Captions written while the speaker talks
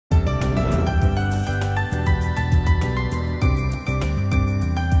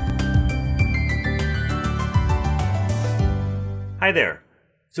Hi there.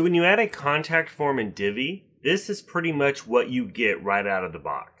 So when you add a contact form in Divi, this is pretty much what you get right out of the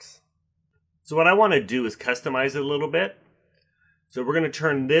box. So what I want to do is customize it a little bit. So we're going to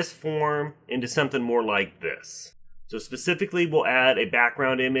turn this form into something more like this. So specifically, we'll add a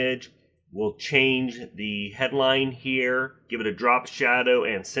background image. We'll change the headline here, give it a drop shadow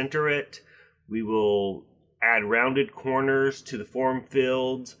and center it. We will add rounded corners to the form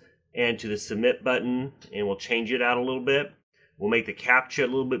fields and to the submit button, and we'll change it out a little bit. We'll make the CAPTCHA a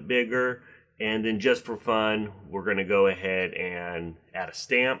little bit bigger, and then just for fun, we're going to go ahead and add a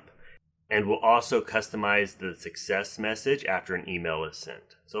stamp. And we'll also customize the success message after an email is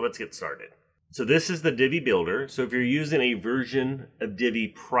sent. So let's get started. So this is the Divi builder. So if you're using a version of Divi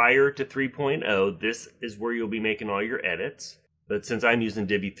prior to 3.0, this is where you'll be making all your edits. But since I'm using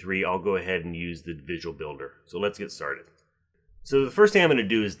Divi 3, I'll go ahead and use the visual builder. So let's get started. So the first thing I'm going to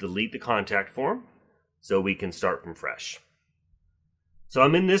do is delete the contact form so we can start from fresh. So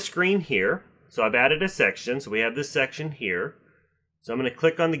I'm in this screen here. So I've added a section. So we have this section here. So I'm going to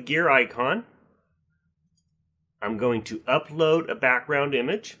click on the gear icon. I'm going to upload a background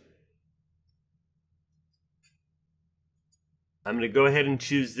image. I'm going to go ahead and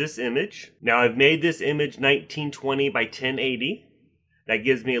choose this image. Now I've made this image 1920 by 1080. That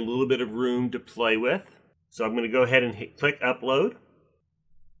gives me a little bit of room to play with. So I'm going to go ahead and click upload.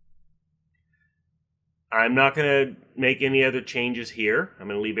 I'm not going to make any other changes here. I'm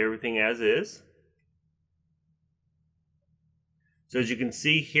going to leave everything as is. So as you can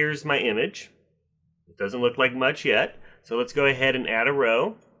see, here's my image. It doesn't look like much yet. So let's go ahead and add a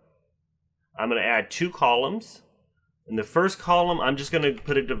row. I'm going to add 2 columns. In the first column, I'm just going to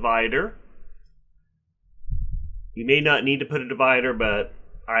put a divider. You may not need to put a divider, but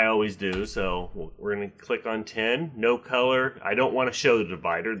I always do. So we're going to click on 10. No color. I don't want to show the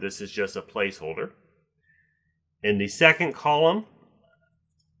divider. This is just a placeholder. In the second column,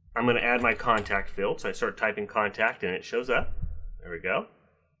 I'm going to add my contact field. So I start typing contact and it shows up. There we go.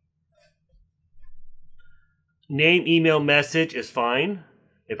 Name, email, message is fine.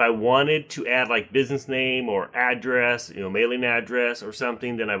 If I wanted to add like business name or address, mailing address or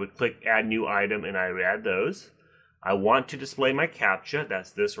something, then I would click add new item and I would add those. I want to display my CAPTCHA. That's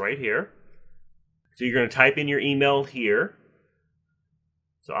this right here. So you're going to type in your email here.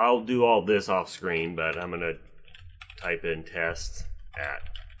 So I'll do all this off screen, but I'm going to type in test@test.com.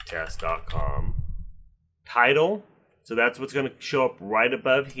 Title. So that's what's going to show up right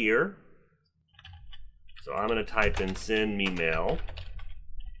above here. So I'm going to type in send me mail.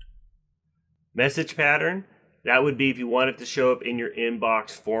 Message pattern, that would be if you want it to show up in your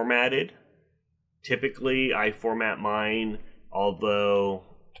inbox formatted. Typically I format mine, although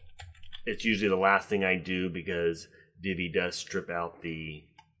it's usually the last thing I do because Divi does strip out the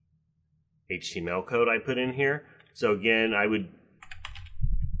HTML code I put in here. So again, I would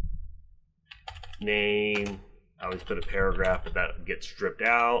name, I always put a paragraph, but that gets stripped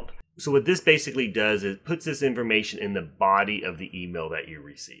out. So what this basically does is it puts this information in the body of the email that you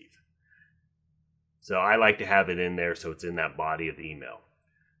receive. So I like to have it in there so it's in that body of the email.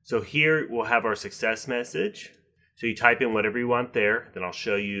 So here we'll have our success message. So you type in whatever you want there, then I'll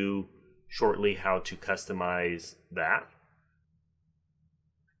show you shortly how to customize that.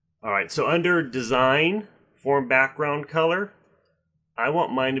 All right, so under design, form background color, I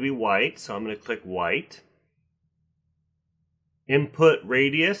want mine to be white, so I'm going to click white. Input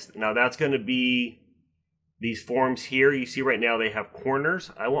radius, now that's going to be these forms here. You see right now they have corners.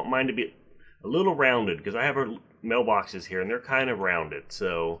 I want mine to be a little rounded because I have our mailboxes here and they're kind of rounded.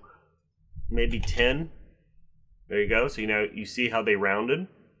 So maybe 10. There you go. So you see how they rounded.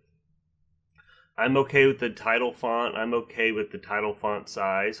 I'm okay with the title font. I'm okay with the title font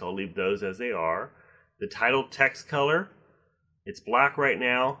size. So I'll leave those as they are. The title text color, it's black right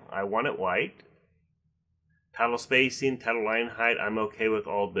now. I want it white. Title spacing, title line height, I'm okay with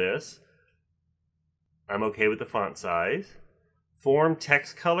all this. I'm okay with the font size. Form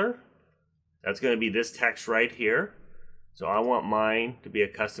text color, that's going to be this text right here. So I want mine to be a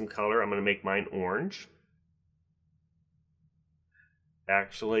custom color. I'm going to make mine orange.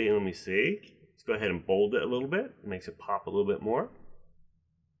 Actually, let me see. Let's go ahead and bold it a little bit. It makes it pop a little bit more.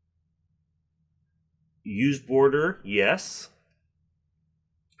 Use border, yes.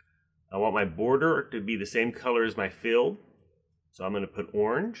 I want my border to be the same color as my field. So I'm going to put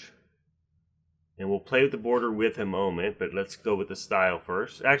orange. And we'll play with the border width in a moment, but let's go with the style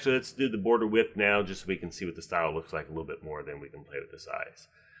first. Actually, let's do the border width now just so we can see what the style looks like a little bit more, then we can play with the size.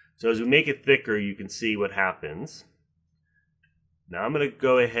 So as we make it thicker, you can see what happens. Now I'm going to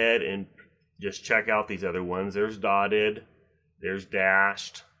go ahead and just check out these other ones. There's dotted, there's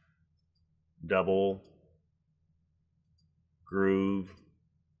dashed, double, groove,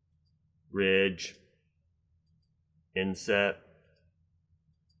 ridge, inset,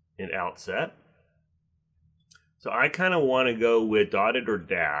 and outset. So I kind of want to go with dotted or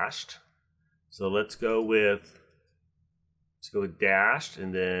dashed. So let's go with dashed,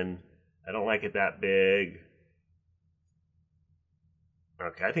 and then I don't like it that big.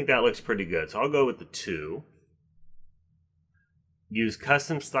 Okay, I think that looks pretty good. So I'll go with the 2. Use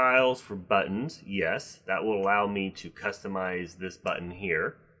custom styles for buttons. Yes, that will allow me to customize this button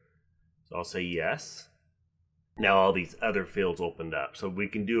here. So I'll say yes. Now all these other fields opened up. So we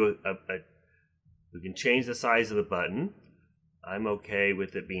can do we can change the size of the button. I'm okay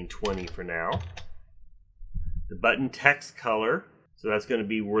with it being 20 for now. The button text color, so that's going to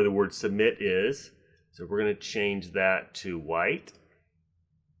be where the word submit is. So we're going to change that to white.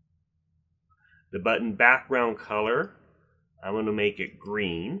 The button background color, I'm going to make it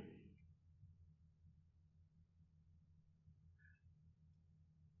green.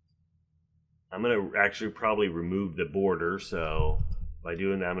 I'm going to actually probably remove the border, so by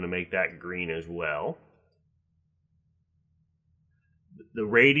doing that I'm going to make that green as well. The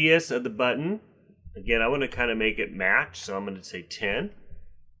radius of the button, again I want to kind of make it match, so I'm going to say 10.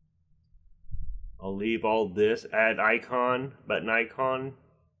 I'll leave all this, add icon, button icon,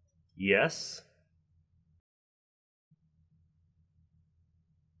 yes.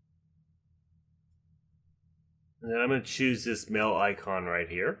 And then I'm going to choose this mail icon right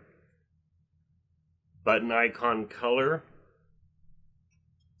here. Button icon color.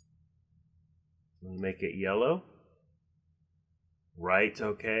 I'm going to make it yellow. Right,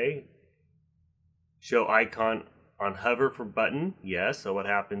 okay. Show icon on hover for button. Yes, so what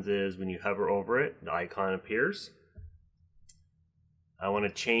happens is when you hover over it, the icon appears. I want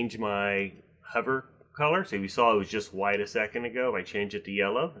to change my hover color. So you saw it was just white a second ago. If I change it to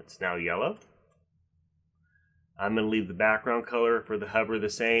yellow, it's now yellow. I'm going to leave the background color for the hover the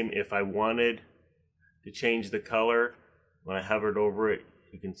same. If I wanted to change the color, when I hovered over it,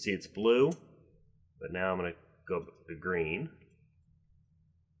 you can see it's blue. But now I'm going to go to green.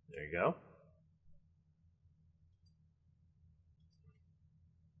 There you go.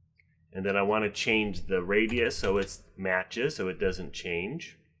 And then I want to change the radius so it matches, so it doesn't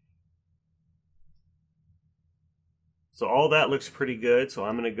change. So all that looks pretty good. So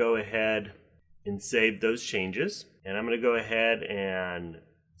I'm going to go ahead and save those changes. And I'm going to go ahead and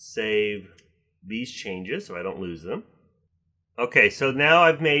save these changes so I don't lose them. Okay, so now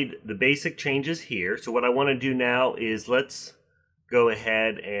I've made the basic changes here. So what I want to do now is let's go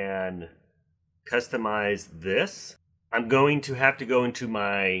ahead and customize this. I'm going to have to go into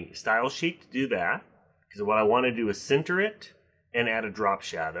my style sheet to do that, because what I want to do is center it and add a drop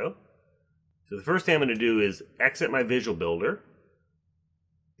shadow. So the first thing I'm going to do is exit my visual builder.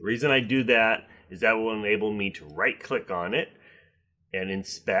 The reason I do that is that will enable me to right click on it and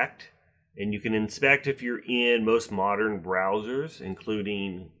inspect. And you can inspect if you're in most modern browsers,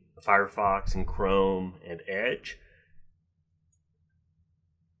 including Firefox and Chrome and Edge.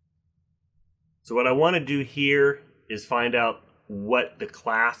 So what I want to do here is find out what the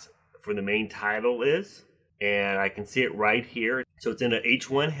class for the main title is. And I can see it right here. So it's in an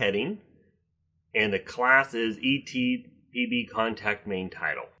H1 heading. And the class is ETPB contact main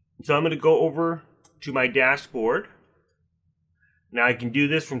title. So I'm going to go over to my dashboard. Now I can do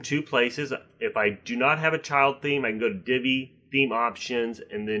this from 2 places. If I do not have a child theme, I can go to Divi, Theme Options,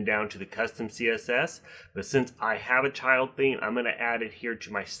 and then down to the Custom CSS. But since I have a child theme, I'm going to add it here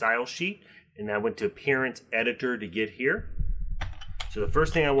to my style sheet. And I went to Appearance Editor to get here. So the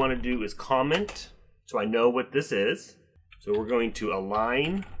first thing I want to do is comment, so I know what this is. So we're going to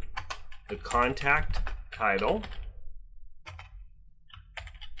align the contact title.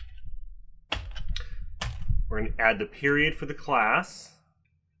 We're going to add the period for the class.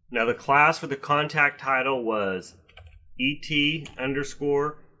 Now the class for the contact title was ET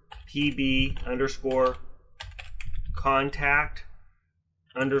underscore PB underscore contact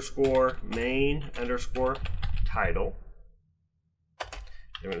underscore main underscore title.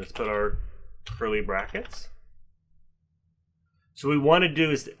 And let's put our curly brackets. So what we want to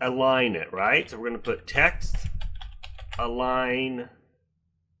do is align it, right? So we're going to put text align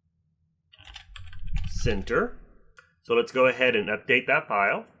center. So let's go ahead and update that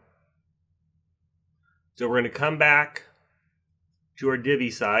file. So we're going to come back to our Divi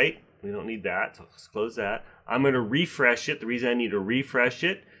site. We don't need that, so let's close that. I'm going to refresh it. The reason I need to refresh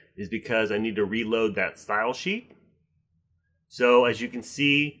it is because I need to reload that style sheet. So as you can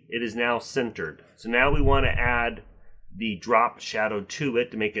see, it is now centered. So now we want to add the drop shadow to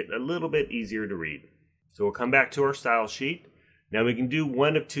it to make it a little bit easier to read. So we'll come back to our style sheet. Now we can do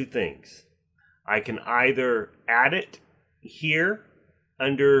one of 2 things. I can either add it here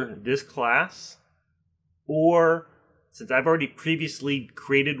under this class, or since I've already previously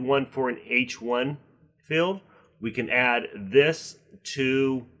created one for an H1 field, we can add this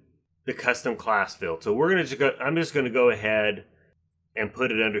to the custom class field. So I'm just going to go ahead and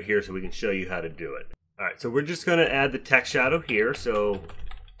put it under here so we can show you how to do it. All right, so we're just going to add the text shadow here. So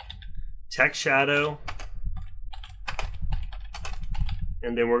text shadow,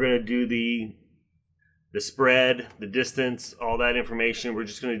 and then we're going to do the spread, the distance, all that information. We're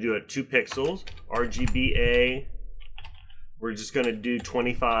just going to do it 2 pixels. RGBA, we're just going to do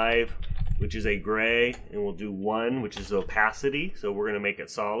 25, which is a gray, and we'll do 1, which is opacity. So we're going to make it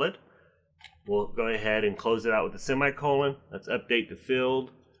solid. We'll go ahead and close it out with a semicolon. Let's update the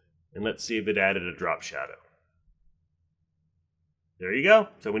field, and let's see if it added a drop shadow. There you go.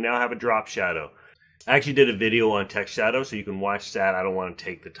 So we now have a drop shadow. I actually did a video on text shadow, so you can watch that. I don't want to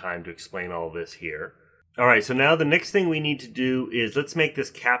take the time to explain all this here. All right, so now the next thing we need to do is let's make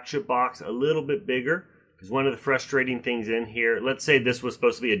this CAPTCHA box a little bit bigger, because one of the frustrating things in here, let's say this was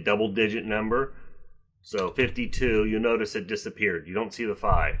supposed to be a double-digit number, so 52, you'll notice it disappeared. You don't see the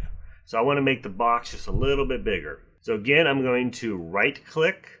 5. So I want to make the box just a little bit bigger. So again, I'm going to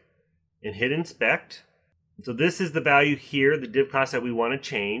right-click and hit Inspect. So this is the value here, the div class that we want to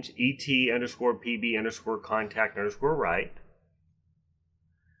change, ET_PB_contact_right.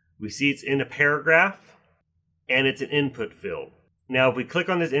 We see it's in a paragraph, and it's an input field. Now if we click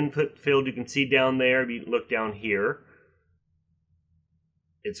on this input field, you can see down there, if you look down here,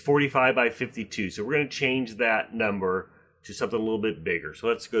 it's 45 by 52. So we're going to change that number to something a little bit bigger. So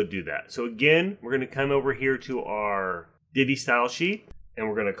let's go do that. So again, we're going to come over here to our Divi style sheet, and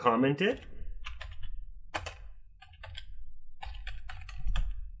we're going to comment it.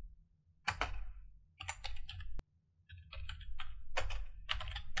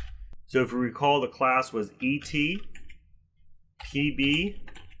 So if you recall, the class was ET_PB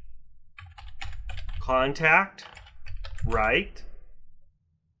contact right.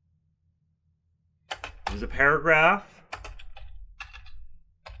 It was a paragraph,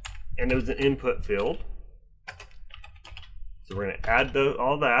 and it was an input field. So we're going to add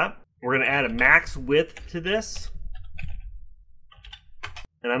all that. We're going to add a max width to this,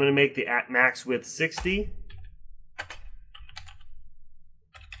 and I'm going to make the max width 60.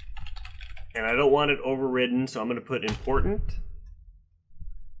 And I don't want it overridden, so I'm going to put important.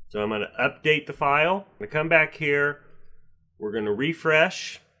 So I'm going to update the file. I'm going to come back here. We're going to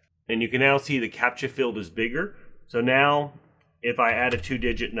refresh. And you can now see the CAPTCHA field is bigger. So now, if I add a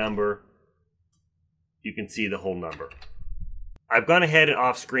 2-digit number, you can see the whole number. I've gone ahead and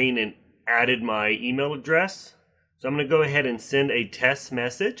off screen and added my email address. So I'm going to go ahead and send a test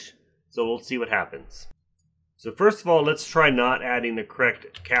message. So we'll see what happens. So first of all, let's try not adding the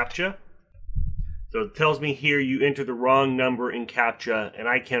correct CAPTCHA. So it tells me here you entered the wrong number in CAPTCHA, and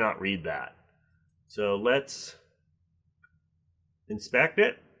I cannot read that. So let's inspect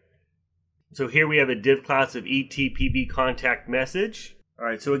it. So here we have a div class of ET_PB contact message. All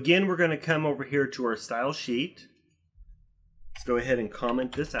right, so again, we're going to come over here to our style sheet. Let's go ahead and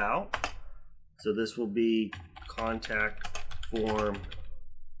comment this out. So this will be contact form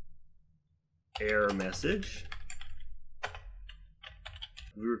error message.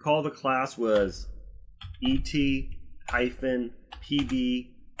 If you recall, the class was ET_PB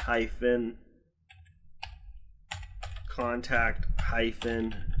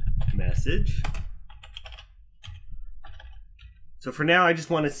contact-message. So for now, I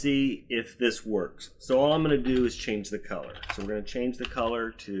just want to see if this works. So all I'm going to do is change the color. So we're going to change the color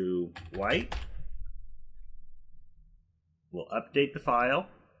to white. We'll update the file.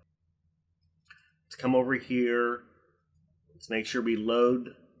 Let's come over here. Let's make sure we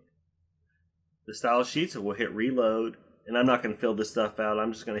load the style sheet. So we'll hit reload. And I'm not going to fill this stuff out.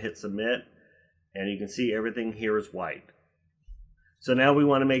 I'm just going to hit submit. And you can see everything here is white. So now we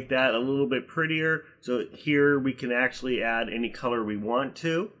want to make that a little bit prettier. So here we can actually add any color we want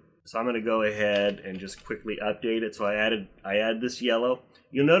to. So I'm going to go ahead and just quickly update it. So I add this yellow.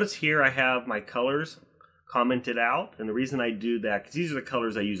 You'll notice here I have my colors commented out. And the reason I do that, because these are the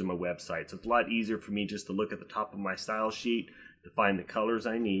colors I use on my website. So it's a lot easier for me just to look at the top of my style sheet to find the colors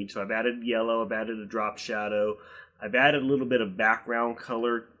I need. So I've added yellow, I've added a drop shadow. I've added a little bit of background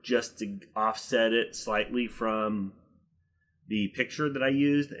color just to offset it slightly from the picture that I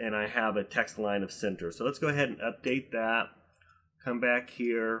used, and I have a text line of center. So let's go ahead and update that. Come back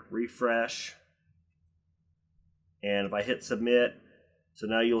here, refresh, and if I hit submit, so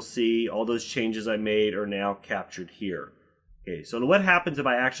now you'll see all those changes I made are now captured here. Okay, so what happens if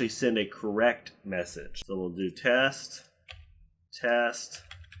I actually send a correct message? So we'll do test, test,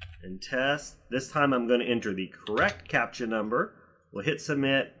 and test. This time I'm going to enter the correct CAPTCHA number. We'll hit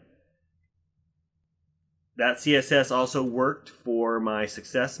submit. That CSS also worked for my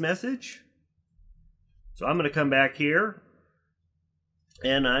success message. So I'm going to come back here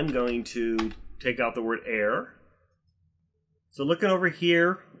and I'm going to take out the word error. So looking over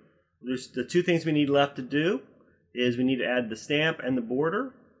here, there's the two things we need left to do is we need to add the stamp and the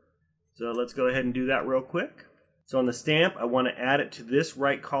border. So let's go ahead and do that real quick. So on the stamp, I want to add it to this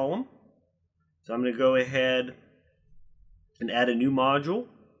right column. So I'm going to go ahead and add a new module.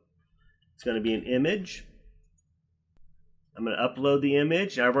 It's going to be an image. I'm going to upload the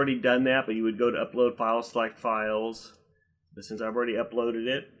image. I've already done that, but you would go to upload files, select files. But since I've already uploaded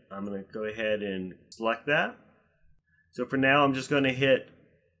it, I'm going to go ahead and select that. So for now, I'm just going to hit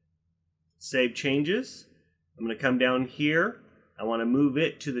Save Changes. I'm going to come down here. I want to move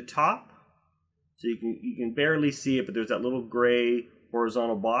it to the top. So you can barely see it, but there's that little gray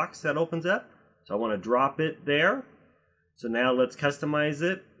horizontal box that opens up. So I want to drop it there. So now let's customize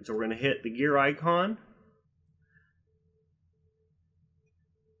it. So we're going to hit the gear icon.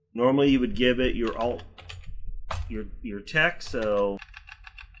 Normally you would give it your text, so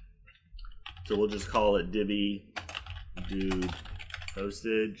we'll just call it Divi Dude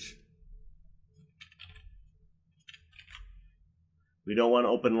Postage. We don't want to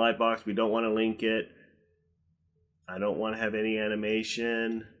open Lightbox. We don't want to link it. I don't want to have any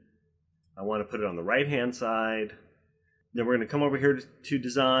animation. I want to put it on the right hand side. Then we're going to come over here to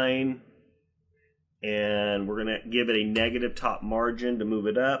design, and we're going to give it a negative top margin to move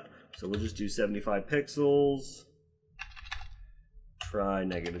it up. So we'll just do 75 pixels. Try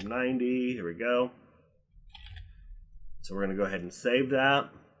negative 90. Here we go. So we're going to go ahead and save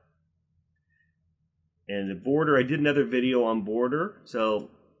that. And the border, I did another video on border.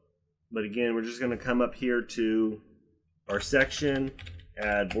 But again, we're just going to come up here to our section,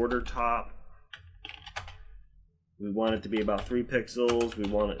 add border top. We want it to be about 3 pixels. We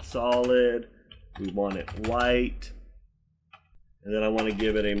want it solid. We want it white. And then I want to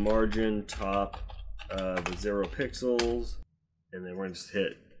give it a margin top of 0 pixels. And then we're going to just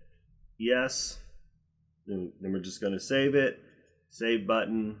hit yes. Then we're just going to save it. Save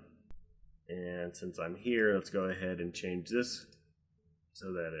button. And since I'm here, let's go ahead and change this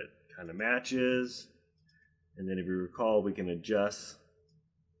so that it kind of matches. And then if you recall, we can adjust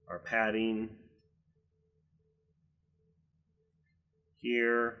our padding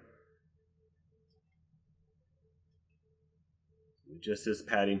here. Just this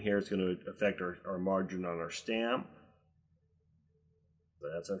padding here is going to affect our margin on our stamp.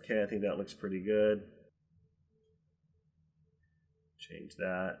 But that's okay. I think that looks pretty good. Change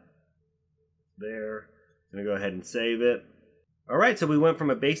that there. I'm going to go ahead and save it. Alright, so we went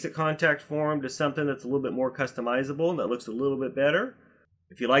from a basic contact form to something that's a little bit more customizable and that looks a little bit better.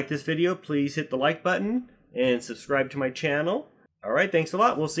 If you like this video, please hit the like button and subscribe to my channel. Alright, thanks a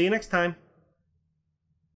lot. We'll see you next time.